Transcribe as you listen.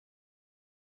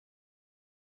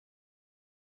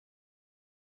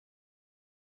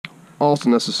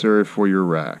Also necessary for your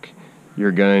rack,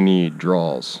 you're going to need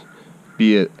draws,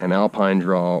 be it an alpine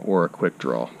draw or a quick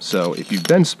draw. So if you've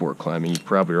been sport climbing, you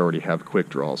probably already have quick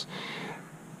draws.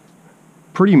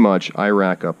 Pretty much I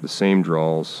rack up the same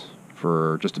draws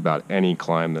for just about any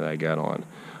climb that I get on.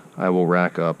 I will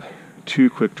rack up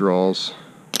 2 quick draws,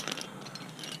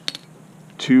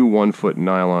 2 1-foot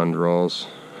nylon draws,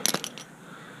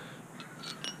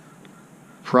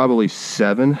 probably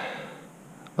 7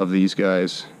 of these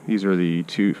guys. These are the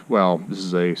 2, well, this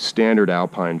is a standard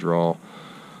alpine draw.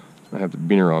 I have the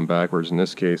beaner on backwards in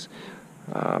this case,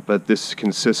 but this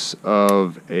consists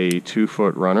of a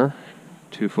 2-foot runner,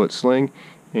 2-foot sling,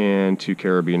 and 2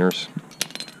 carabiners.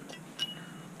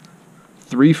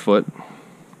 3-foot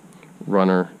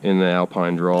runner in the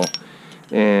alpine draw,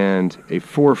 and a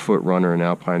 4-foot runner in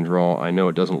alpine draw. I know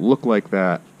it doesn't look like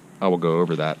that. I will go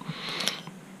over that.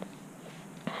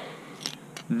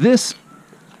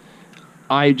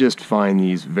 I just find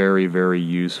these very, very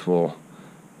useful.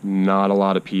 Not a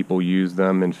lot of people use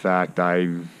them. In fact,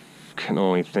 I can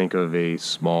only think of a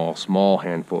small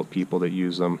handful of people that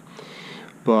use them.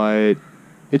 But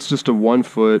it's just a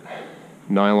 1-foot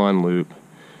nylon loop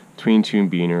between 2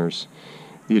 beaners.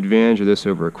 The advantage of this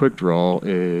over a quick draw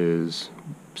is,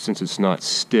 since it's not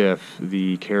stiff,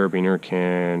 the carabiner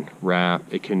can wrap,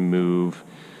 it can move.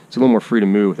 It's a little more free to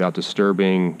move without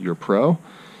disturbing your pro.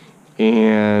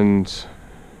 And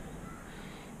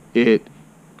it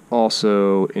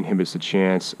also inhibits the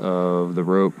chance of the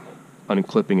rope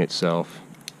unclipping itself,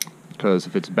 because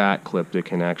if it's back clipped, it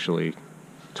can actually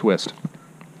twist.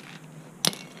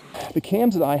 The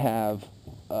cams that I have,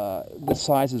 the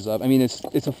sizes of, I mean,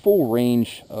 it's a full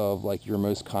range of like your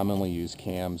most commonly used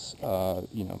cams.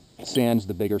 You know, sans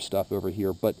the bigger stuff over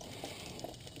here, but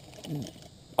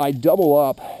I double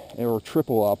up or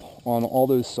triple up on all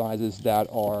those sizes that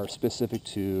are specific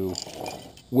to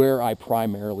where I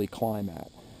primarily climb at,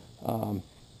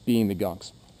 being the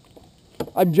gunks.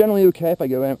 I'm generally okay if I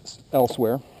go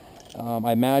elsewhere.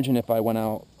 I imagine if I went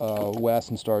out west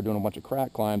and started doing a bunch of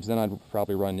crack climbs, then I'd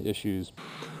probably run into issues.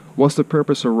 What's the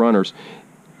purpose of runners?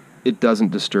 It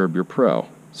doesn't disturb your pro,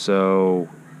 so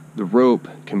the rope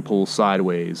can pull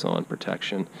sideways on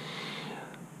protection.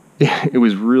 It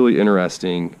was really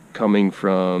interesting coming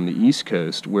from the East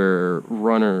Coast, where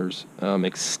runners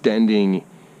extending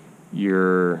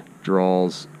your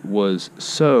draws was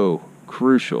so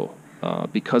crucial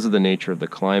because of the nature of the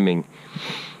climbing.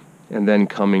 And then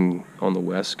coming on the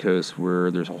West Coast,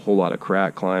 where there's a whole lot of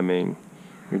crack climbing,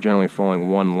 you're generally following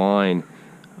one line,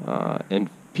 and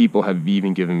people have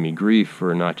even given me grief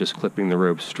for not just clipping the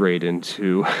rope straight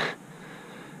into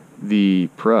the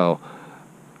pro.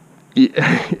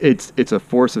 It's a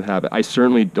force of habit. I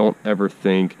certainly don't ever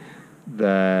think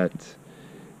that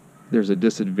there's a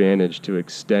disadvantage to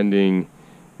extending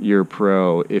your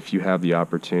pro if you have the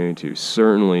opportunity to.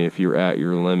 Certainly if you're at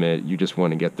your limit, you just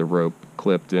want to get the rope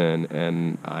clipped in,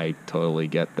 and I totally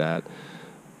get that.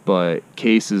 But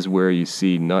cases where you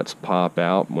see nuts pop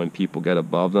out when people get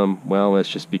above them, well, it's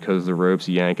just because the rope's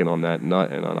yanking on that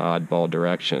nut in an oddball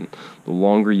direction. The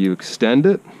longer you extend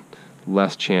it,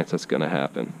 less chance that's going to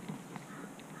happen.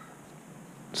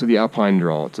 So the alpine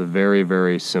draw, it's a very,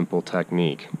 very simple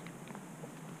technique.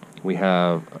 We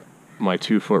have my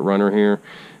 2-foot runner here.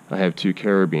 I have 2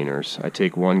 carabiners. I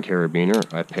take one carabiner,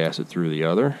 I pass it through the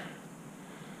other,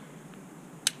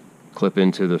 clip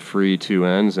into the free 2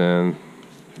 ends, and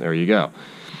there you go.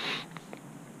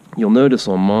 You'll notice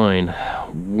on mine,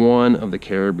 one of the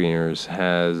carabiners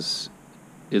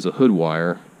is a hood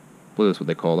wire. I believe that's what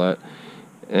they call that.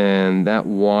 And that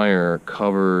wire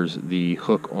covers the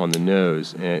hook on the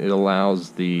nose, and it allows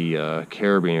the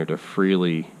carabiner to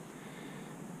freely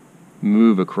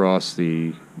move across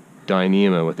the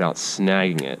dynamo without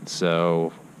snagging it.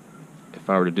 So if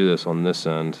I were to do this on this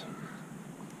end,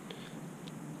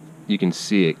 you can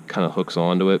see it kind of hooks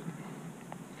onto it,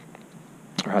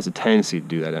 or has a tendency to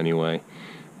do that anyway.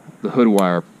 The hood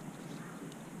wire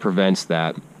prevents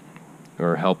that,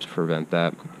 or helps prevent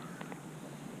that.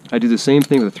 I do the same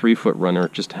thing with a 3-foot runner,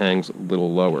 it just hangs a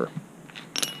little lower.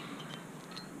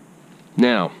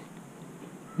 Now,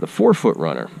 the 4-foot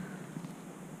runner.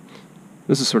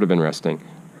 This is sort of interesting.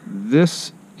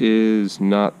 This is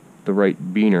not the right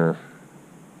beaner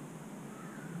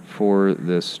for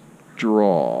this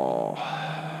draw.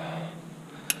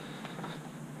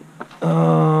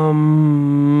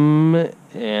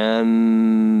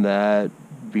 And that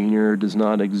beaner does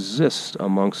not exist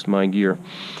amongst my gear.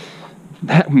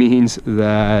 That means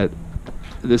that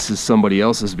this is somebody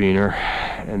else's beaner,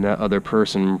 and that other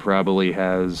person probably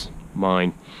has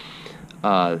mine.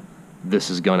 this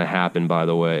is going to happen, by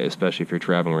the way, especially if you're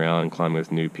traveling around and climbing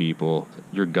with new people.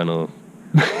 You're going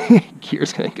to,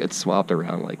 gear's going to get swapped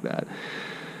around like that.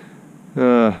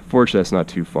 Fortunately, that's not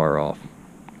too far off.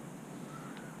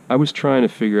 I was trying to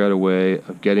figure out a way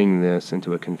of getting this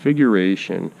into a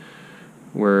configuration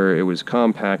where it was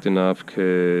compact enough,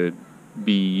 could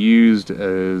be used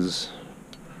as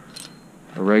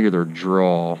a regular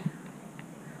draw,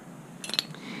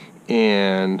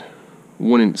 and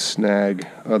wouldn't snag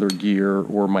other gear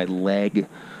or my leg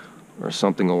or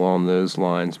something along those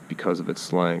lines because of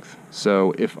its length.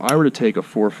 So if I were to take a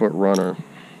 4-foot runner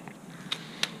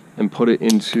and put it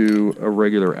into a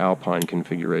regular alpine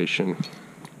configuration,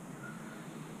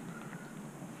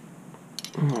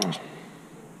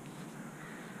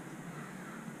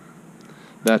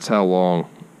 that's how long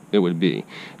it would be.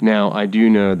 Now, I do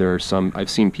know there are some, I've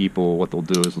seen people, what they'll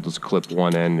do is they'll just clip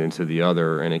one end into the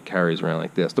other and it carries around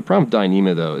like this. The problem with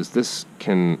Dyneema, though, is this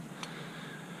can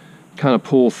kind of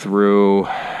pull through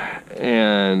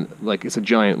and, like, it's a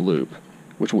giant loop,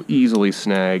 which will easily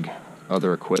snag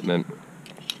other equipment.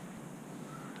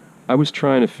 I was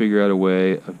trying to figure out a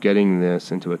way of getting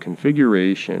this into a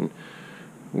configuration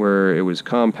where it was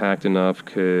compact enough,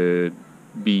 could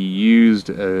be used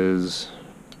as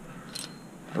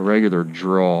a regular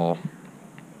draw,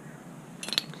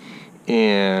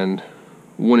 and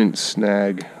wouldn't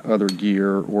snag other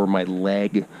gear or my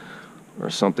leg or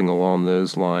something along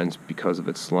those lines because of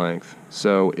its length.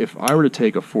 So if I were to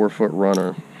take a 4-foot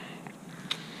runner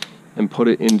and put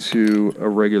it into a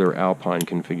regular alpine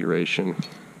configuration,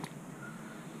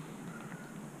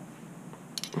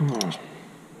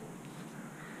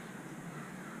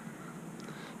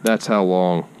 that's how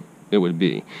long it would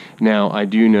be. Now, I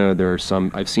do know there are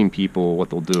some, I've seen people, what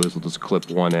they'll do is they'll just clip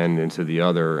one end into the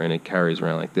other and it carries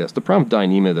around like this. The problem with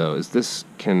Dyneema, though, is this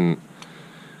can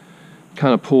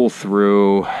kind of pull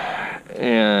through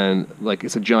and, like,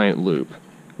 it's a giant loop,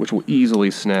 which will easily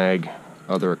snag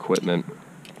other equipment.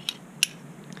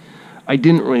 I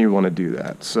didn't really want to do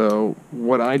that, so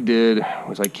what I did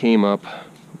was I came up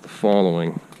with the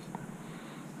following.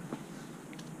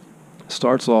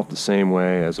 Starts off the same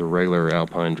way as a regular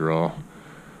alpine draw.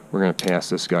 We're going to pass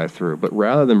this guy through, but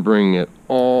rather than bringing it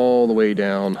all the way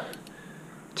down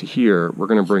to here, we're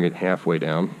going to bring it halfway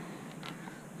down.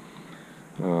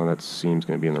 Oh, that seam's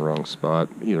going to be in the wrong spot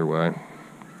either way.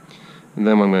 And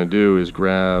then what I'm going to do is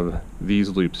grab these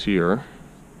loops here,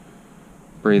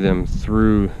 bring them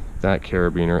through that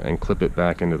carabiner and clip it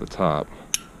back into the top,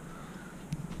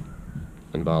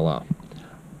 and voila.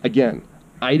 Again,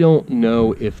 I don't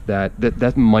know if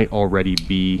that might already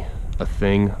be a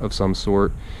thing of some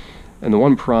sort. And the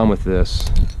one problem with this,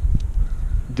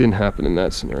 didn't happen in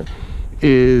that scenario,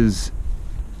 is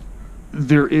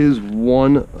there is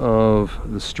one of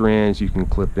the strands you can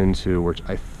clip into, which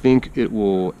I think it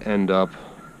will end up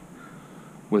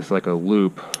with like a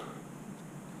loop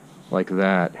like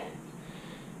that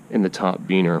in the top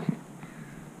beaner,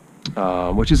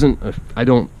 which isn't, I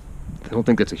don't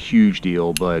think that's a huge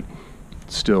deal, but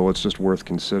still, it's just worth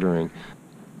considering.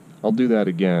 I'll do that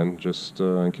again, just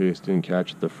in case you didn't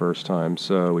catch it the first time.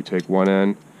 So we take one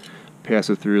end, pass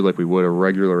it through like we would a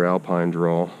regular alpine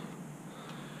draw.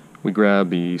 We grab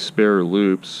the spare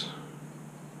loops,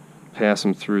 pass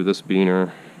them through this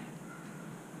beaner,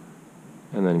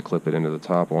 and then clip it into the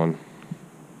top one.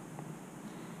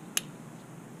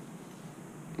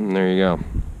 And there you go.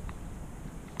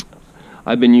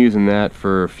 I've been using that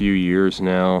for a few years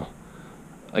now.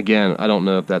 Again, I don't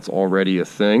know if that's already a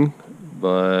thing,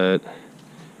 but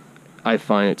I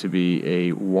find it to be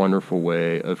a wonderful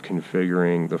way of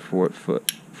configuring the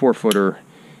 4-footer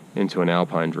into an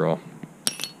alpine draw.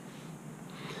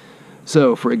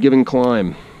 So for a given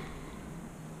climb,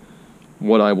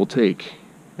 what I will take,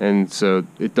 and so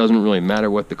it doesn't really matter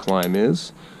what the climb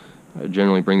is. I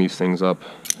generally bring these things up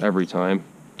every time.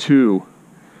 2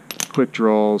 quick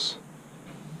draws,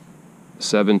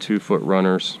 7 2-foot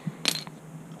runners,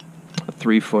 a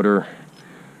 3-footer,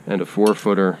 and a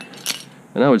 4-footer.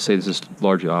 And I would say this is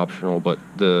largely optional, but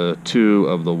the 2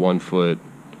 of the 1-foot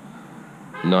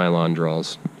nylon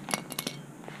draws.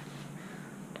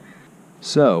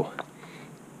 So,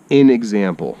 in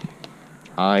example,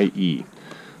 i.e.,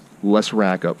 let's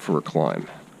rack up for a climb.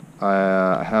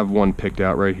 I have one picked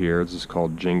out right here. This is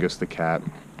called Genghis the Cat.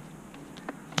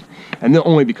 And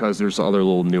only because there's other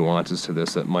little nuances to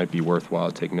this that might be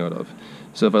worthwhile to take note of.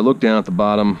 So if I look down at the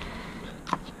bottom,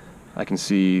 I can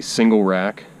see single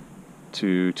rack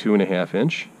to 2.5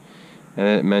 inch, and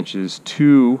then it mentions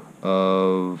 2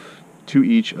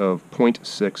 each of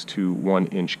 0.6 to 1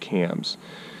 inch cams.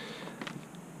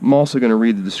 I'm also going to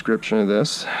read the description of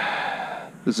this.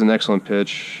 This is an excellent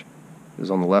pitch.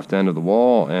 is on the left end of the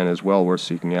wall and is well worth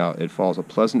seeking out. It follows a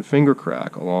pleasant finger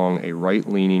crack along a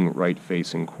right-leaning,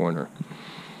 right-facing corner.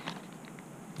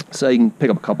 So you can pick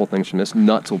up a couple things from this.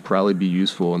 Nuts will probably be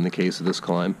useful in the case of this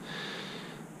climb.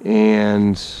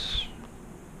 And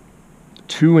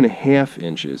 2.5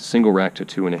 inches, single rack to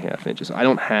 2.5 inches. I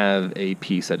don't have a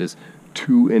piece that is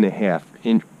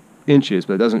 2.5 inches,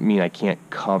 but it doesn't mean I can't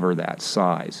cover that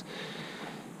size.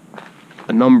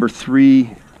 A number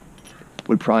 3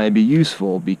 would probably be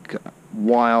useful because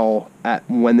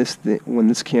when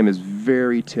this cam is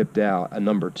very tipped out, a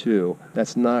number 2,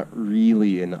 that's not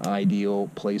really an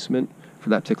ideal placement for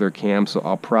that particular cam, so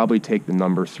I'll probably take the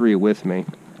number 3 with me.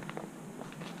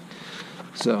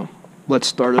 So let's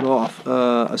start it off.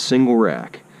 A single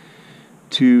rack,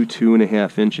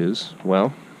 2.5 inches.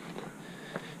 Well,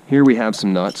 here we have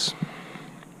some nuts,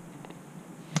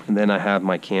 and then I have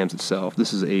my cams itself.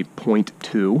 This is a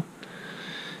 0.2.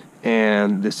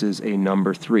 And this is a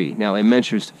number 3. Now it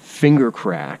mentions finger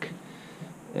crack,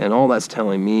 and all that's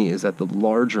telling me is that the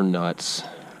larger nuts,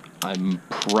 I'm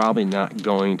probably not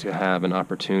going to have an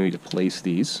opportunity to place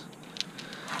these.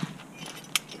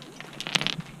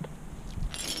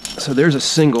 So there's a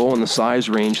single in the size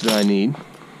range that I need,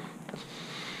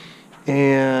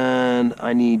 and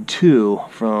I need 2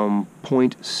 from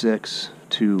 0.6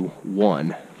 to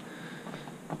 1.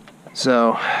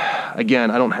 So,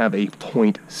 again, I don't have a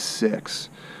 0.6.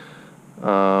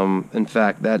 In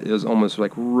fact, that is almost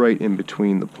like right in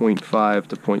between the 0.5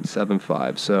 to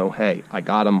 0.75. So, hey, I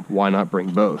got them. Why not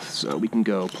bring both? So we can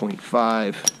go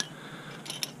 0.5,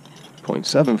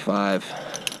 0.75,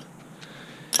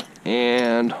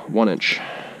 and 1 inch.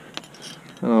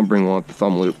 I'll bring along the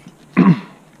thumb loop.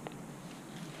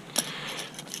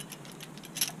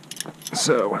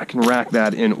 So I can rack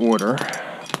that in order.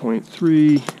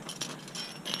 0.3,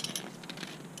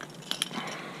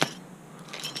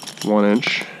 1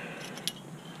 inch,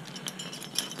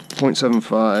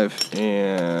 0.75,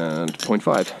 and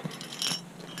 0.5.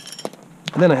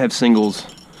 And then I have singles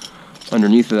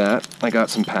underneath of that. I got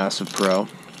some Passive Pro.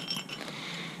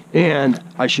 And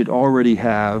I should already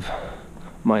have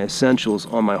my essentials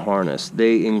on my harness.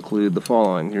 They include the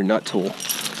following: your nut tool.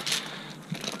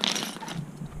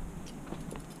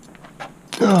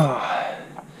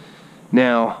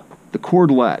 Now, the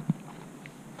cordlet.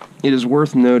 It is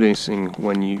worth noticing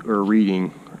when you are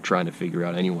reading, or trying to figure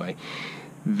out anyway,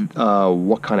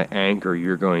 what kind of anchor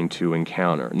you're going to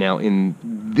encounter. Now, in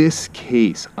this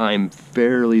case, I'm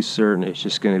fairly certain it's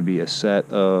just going to be a set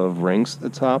of rings at the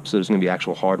top, so there's going to be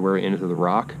actual hardware into the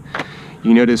rock.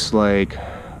 You notice, like,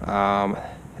 at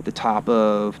the top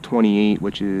of 28,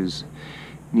 which is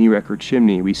knee record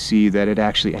chimney, we see that it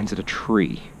actually ends at a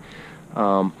tree.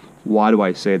 Why do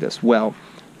I say this? Well,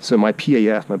 so my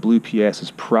PAF, my blue PAS,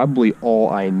 is probably all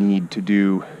I need to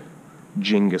do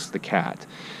Genghis the Cat.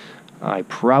 I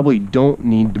probably don't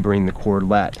need to bring the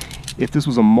cordlet. If this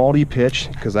was a multi-pitch,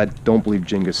 because I don't believe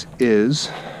Genghis is,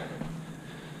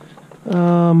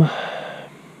 where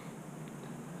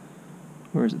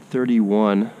is it,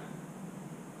 31?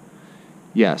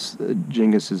 Yes,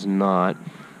 Genghis is not.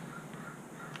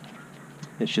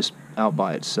 It's just out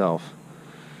by itself.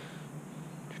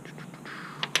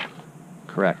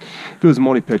 Correct. If it was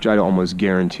multi-pitch, I'd almost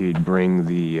guaranteed bring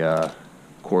the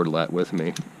cordlet with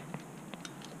me.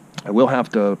 I will have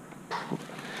to,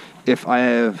 if I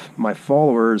have my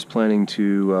followers planning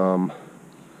to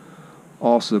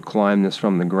also climb this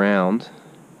from the ground,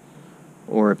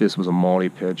 or if this was a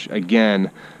multi-pitch,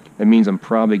 again, that means I'm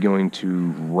probably going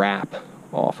to wrap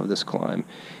off of this climb.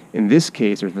 In this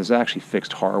case, if there's actually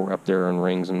fixed hardware up there and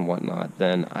rings and whatnot,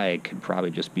 then I could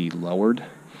probably just be lowered.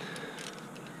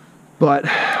 But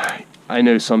I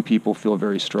know some people feel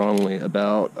very strongly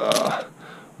about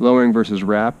lowering versus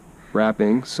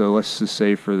wrapping, so let's just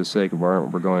say for the sake of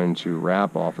argument we're going to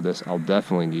wrap off of this. I'll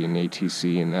definitely need an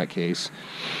ATC in that case.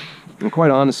 And quite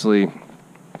honestly,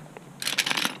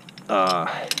 you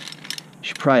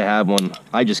should probably have one.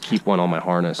 I just keep one on my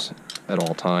harness at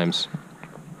all times.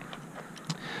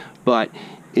 But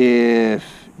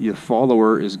if your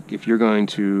follower is, if you're going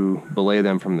to belay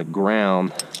them from the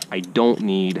ground, I don't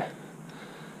need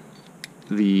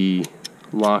the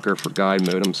locker for guide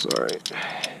mode. I'm sorry.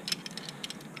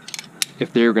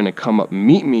 If they're going to come up and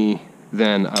meet me,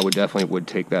 then I would definitely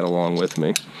take that along with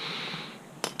me.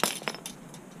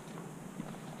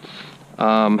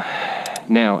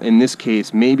 Now, in this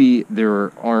case, maybe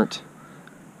there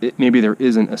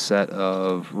isn't a set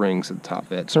of rings at the top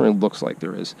of it. It certainly looks like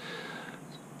there is.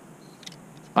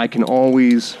 I can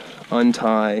always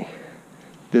untie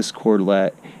this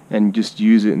cordlet and just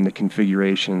use it in the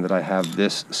configuration that I have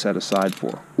this set aside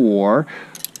for. Or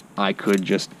I could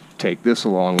just take this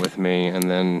along with me and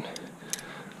then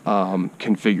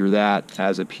configure that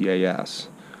as a PAS.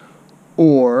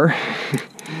 Or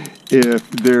if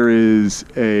there is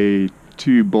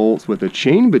two bolts with a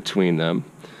chain between them,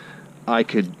 I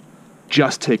could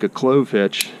just take a clove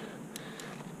hitch,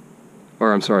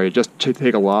 or I'm sorry, just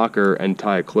take a locker and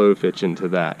tie a clove hitch into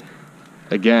that.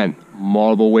 Again,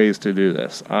 multiple ways to do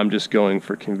this. I'm just going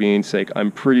for convenience sake.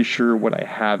 I'm pretty sure what I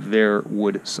have there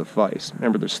would suffice.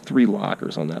 Remember, there's 3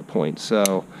 lockers on that point,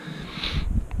 so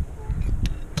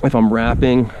if I'm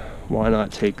wrapping, why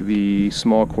not take the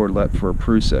small cordlet for a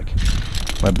Prusik?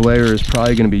 My blader is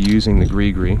probably going to be using the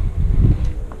Gree.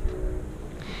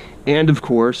 And of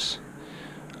course,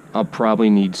 I'll probably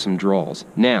need some draws.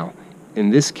 Now, in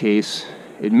this case,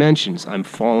 it mentions I'm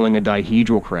following a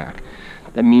dihedral crack.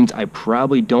 That means I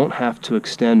probably don't have to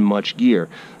extend much gear.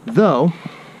 Though,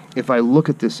 if I look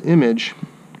at this image,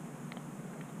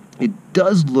 it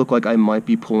does look like I might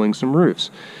be pulling some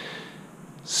roofs.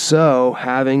 So,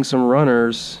 having some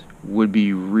runners would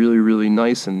be really, really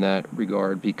nice in that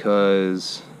regard,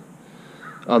 because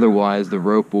otherwise the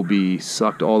rope will be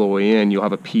sucked all the way in. You'll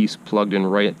have a piece plugged in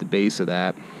right at the base of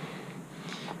that,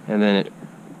 and then it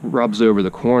rubs over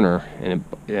the corner and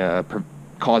it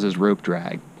causes rope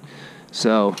drag.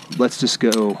 So let's just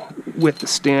go with the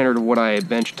standard of what I had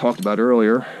talked about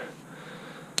earlier.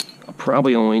 I'll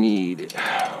probably only need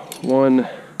 1,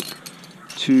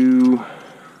 2,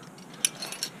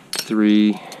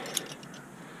 3,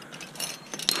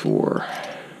 4,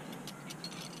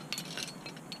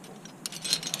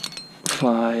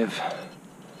 5,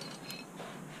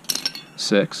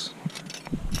 6.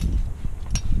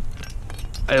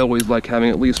 I always like having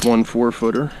at least 1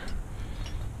 4-footer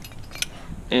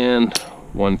and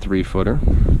 1 3-footer,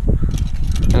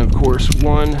 and of course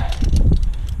 1,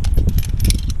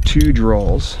 2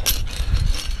 draws.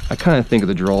 I kind of think of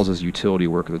the draws as utility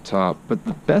work at the top, but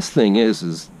the best thing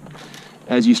is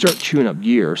as you start chewing up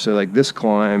gear, so like this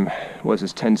climb was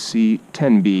this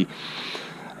 10B.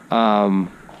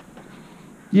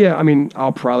 Yeah, I mean,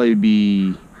 I'll probably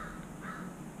be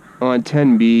on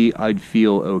 10B. I'd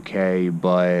feel okay,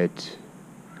 but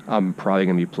I'm probably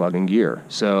going to be plugging gear.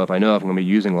 So if I know if I'm going to be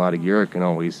using a lot of gear, I can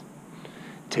always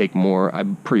take more.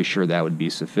 I'm pretty sure that would be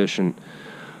sufficient.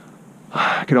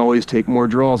 I can always take more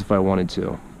draws if I wanted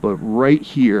to. But right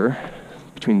here,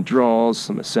 between draws,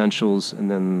 some essentials, and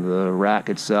then the rack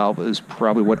itself is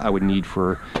probably what I would need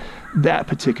for that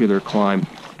particular climb.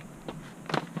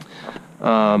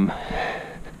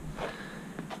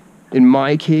 In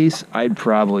my case, I'd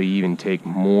probably even take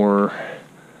more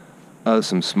of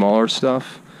some smaller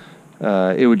stuff.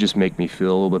 It would just make me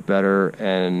feel a little bit better.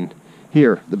 And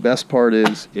here, the best part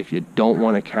is, if you don't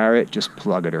want to carry it, just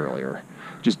plug it earlier.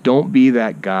 Just don't be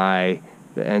that guy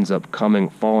that ends up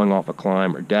falling off a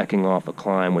climb or decking off a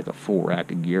climb with a full rack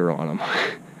of gear on them.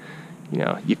 You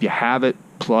know, if you have it,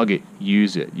 plug it,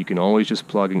 use it. You can always just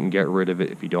plug it and get rid of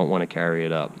it if you don't want to carry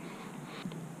it up.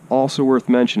 Also worth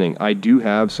mentioning, I do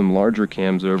have some larger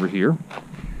cams over here.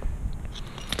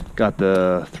 Got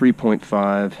the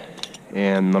 3.5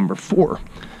 and number 4.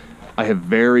 I have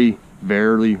very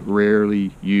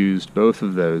rarely used both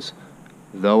of those,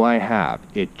 though I have.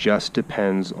 It just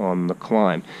depends on the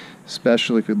climb.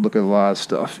 Especially if you look at a lot of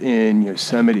stuff in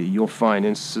Yosemite, you'll find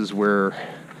instances where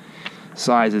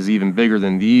sizes even bigger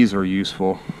than these are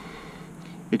useful.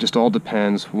 It just all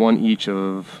depends. 1 each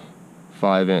of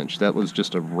 5-inch. That was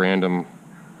just a random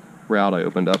route I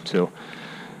opened up to.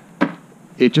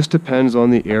 It just depends on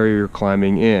the area you're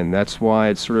climbing in. That's why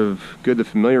it's sort of good to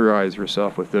familiarize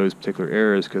yourself with those particular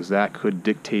areas, because that could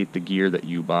dictate the gear that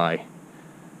you buy.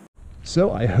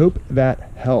 So I hope that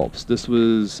helps. This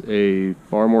was a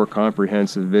far more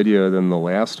comprehensive video than the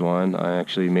last one. I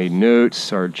actually made notes,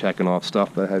 started checking off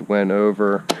stuff that I had went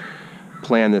over,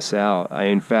 planned this out. I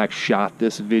in fact shot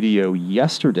this video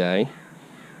yesterday,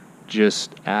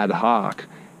 just ad hoc,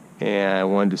 and I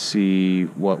wanted to see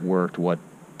what worked, what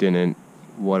didn't,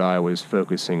 what I was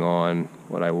focusing on,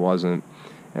 what I wasn't,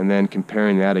 and then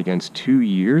comparing that against 2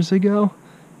 years ago.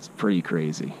 It's pretty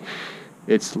crazy.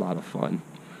 It's a lot of fun.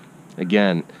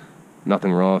 Again,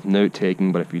 nothing wrong with note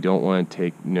taking, but if you don't want to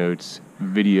take notes,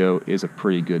 video is a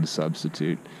pretty good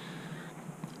substitute.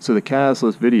 So the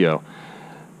Catalyst video,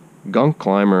 Gunk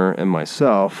Climber and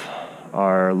myself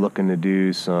are looking to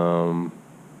do some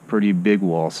pretty big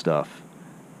wall stuff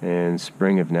in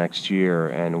spring of next year,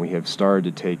 and we have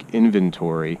started to take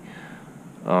inventory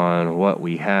on what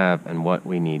we have and what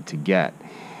we need to get.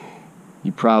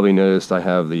 You probably noticed I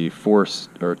have the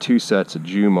 2 sets of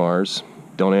Jumars.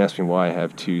 Don't ask me why I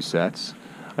have 2 sets.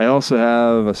 I also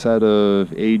have a set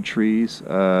of Aid trees,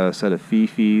 a set of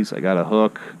Fifis. I got a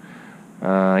hook,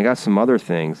 I got some other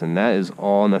things, and that is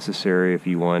all necessary if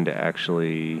you wanted to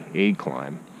actually aid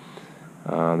climb.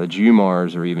 The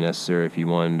Jumars are even necessary if you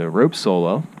wanted to rope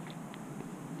solo.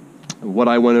 What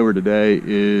I went over today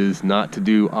is not to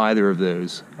do either of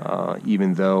those,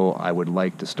 even though I would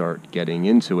like to start getting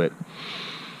into it.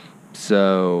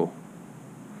 So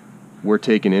we're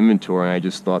taking inventory, and I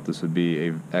just thought this would be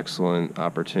an excellent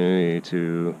opportunity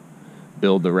to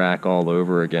build the rack all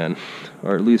over again,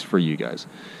 or at least for you guys.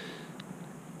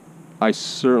 I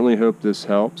certainly hope this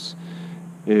helps.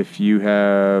 If you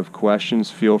have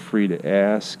questions, feel free to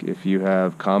ask. If you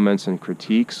have comments and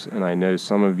critiques, and I know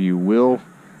some of you will,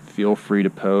 feel free to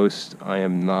post. I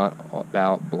am not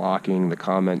about blocking the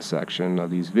comment section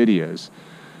of these videos.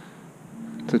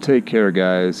 So take care,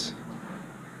 guys.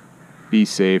 Be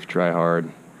safe, try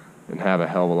hard, and have a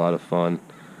hell of a lot of fun.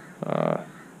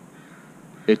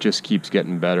 It just keeps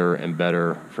getting better and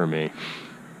better for me.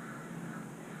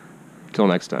 Till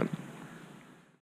next time.